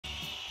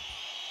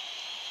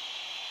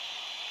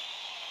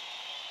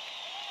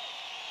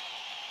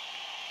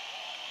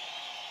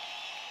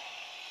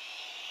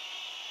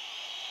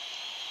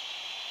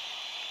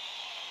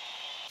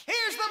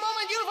here's the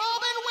moment you've all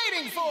been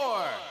waiting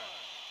for!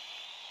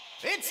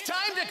 It's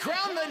time to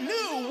crown the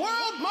new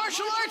World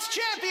Martial Arts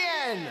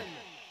Champion!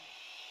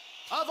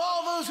 Of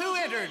all those who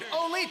entered,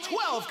 only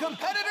 12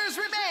 competitors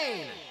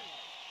remain!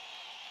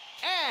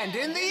 And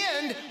in the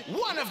end,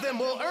 one of them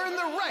will earn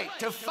the right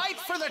to fight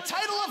for the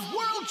title of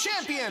World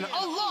Champion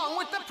along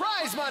with the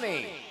prize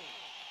money!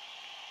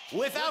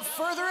 Without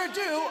further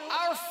ado,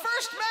 our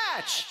first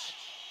match!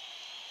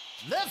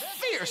 The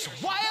fierce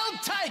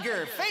Wild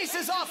Tiger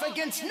faces off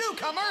against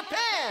newcomer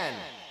Pan!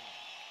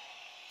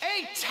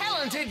 A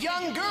talented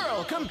young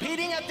girl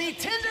competing at the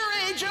tender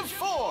age of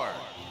 4.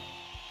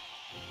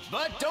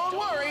 But don't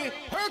worry,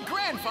 her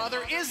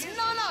grandfather is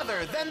none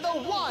other than the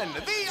one,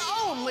 the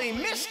only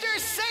Mr.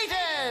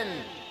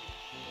 Satan!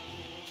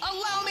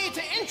 Allow me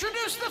to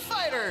introduce the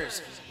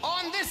fighters.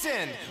 On this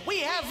end,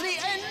 we have the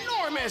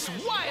enormous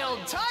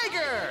Wild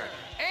Tiger.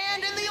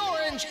 And in the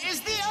orange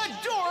is the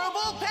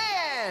adorable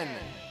Pan.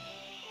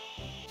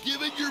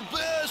 Give it your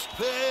best,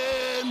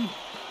 Pan.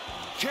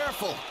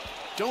 Careful.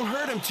 Don't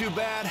hurt him too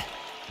bad.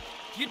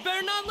 You'd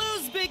better not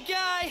lose, big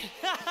guy.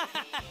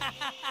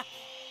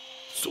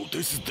 So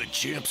this is the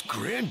champ's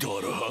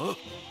granddaughter, huh?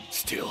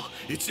 Still,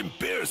 it's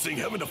embarrassing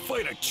having to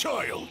fight a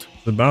child.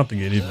 It's about to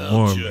get even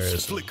more Just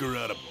embarrassing. flick her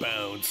out of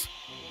bounds.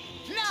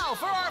 Now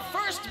for our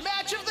first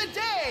match of the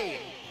day.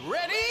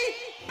 Ready?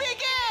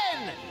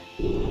 Begin!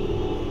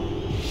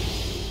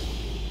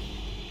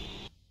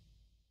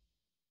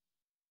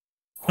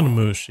 What kind of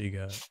moves she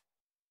got?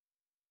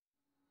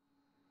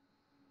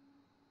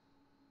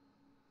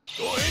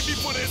 Go hit me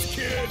for this,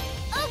 kid!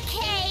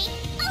 Okay,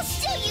 I'll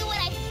show you what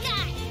I've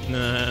got.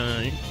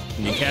 Nah,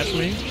 can you catch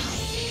me? He's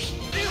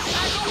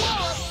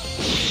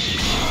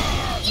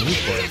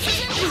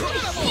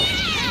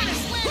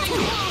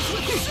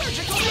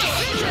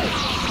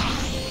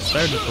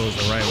surgical is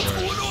the right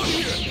word.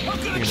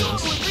 Look at this.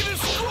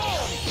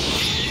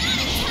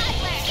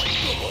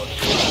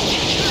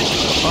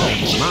 Oh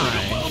my.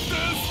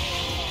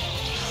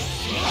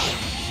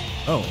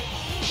 Oh.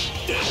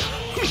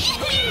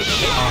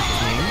 Off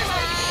me.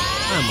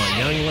 I'm a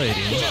young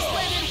lady.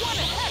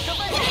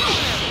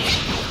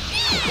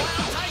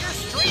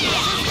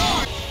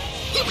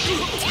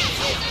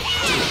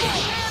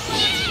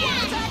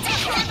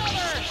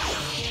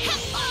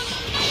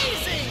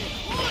 Amazing!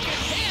 Look at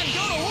Pan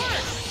go to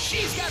work!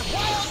 She's got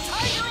Wild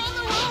Tiger on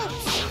the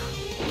ropes!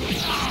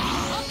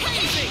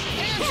 Amazing!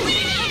 Pan's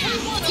reading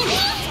Wild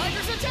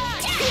Tiger's attack!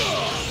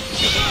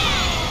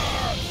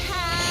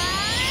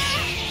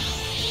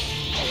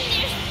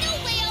 There's no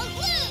way I'll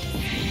lose.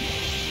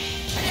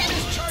 Pan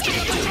is charging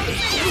up the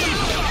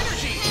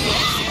energy!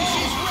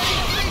 She's ready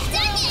to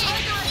face Wild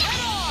Tiger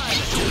head on!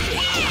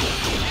 Pan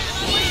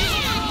unleashes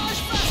a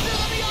barrage faster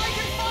than the eye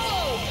can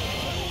follow!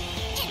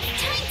 It's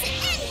time to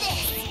end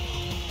this.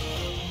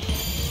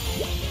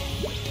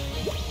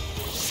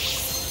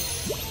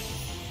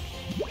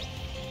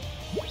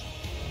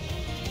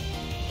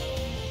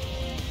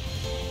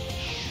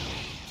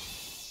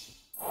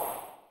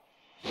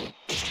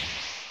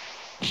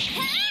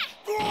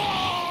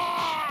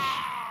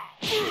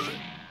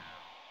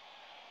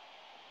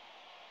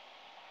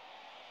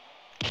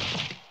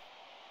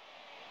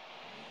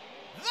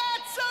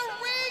 That's a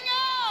ring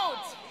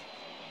out!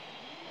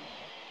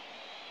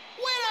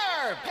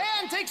 Winner!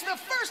 Pan takes the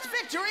first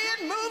victory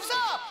and moves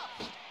up!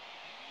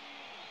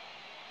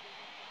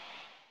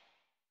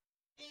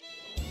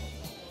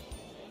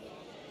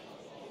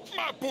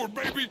 My poor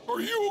baby,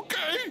 are you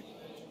okay?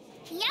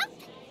 Yep.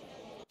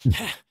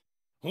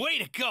 Way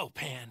to go,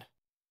 Pan.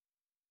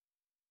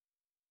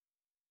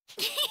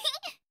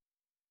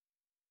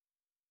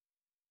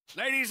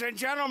 Ladies and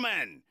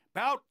gentlemen,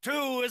 bout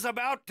 2 is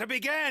about to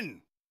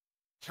begin.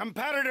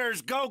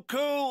 Competitors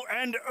Goku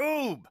and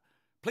Oob,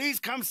 please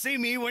come see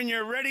me when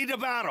you're ready to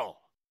battle.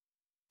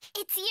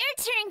 It's your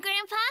turn,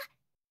 Grandpa.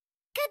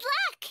 Good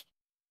luck.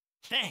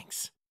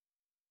 Thanks.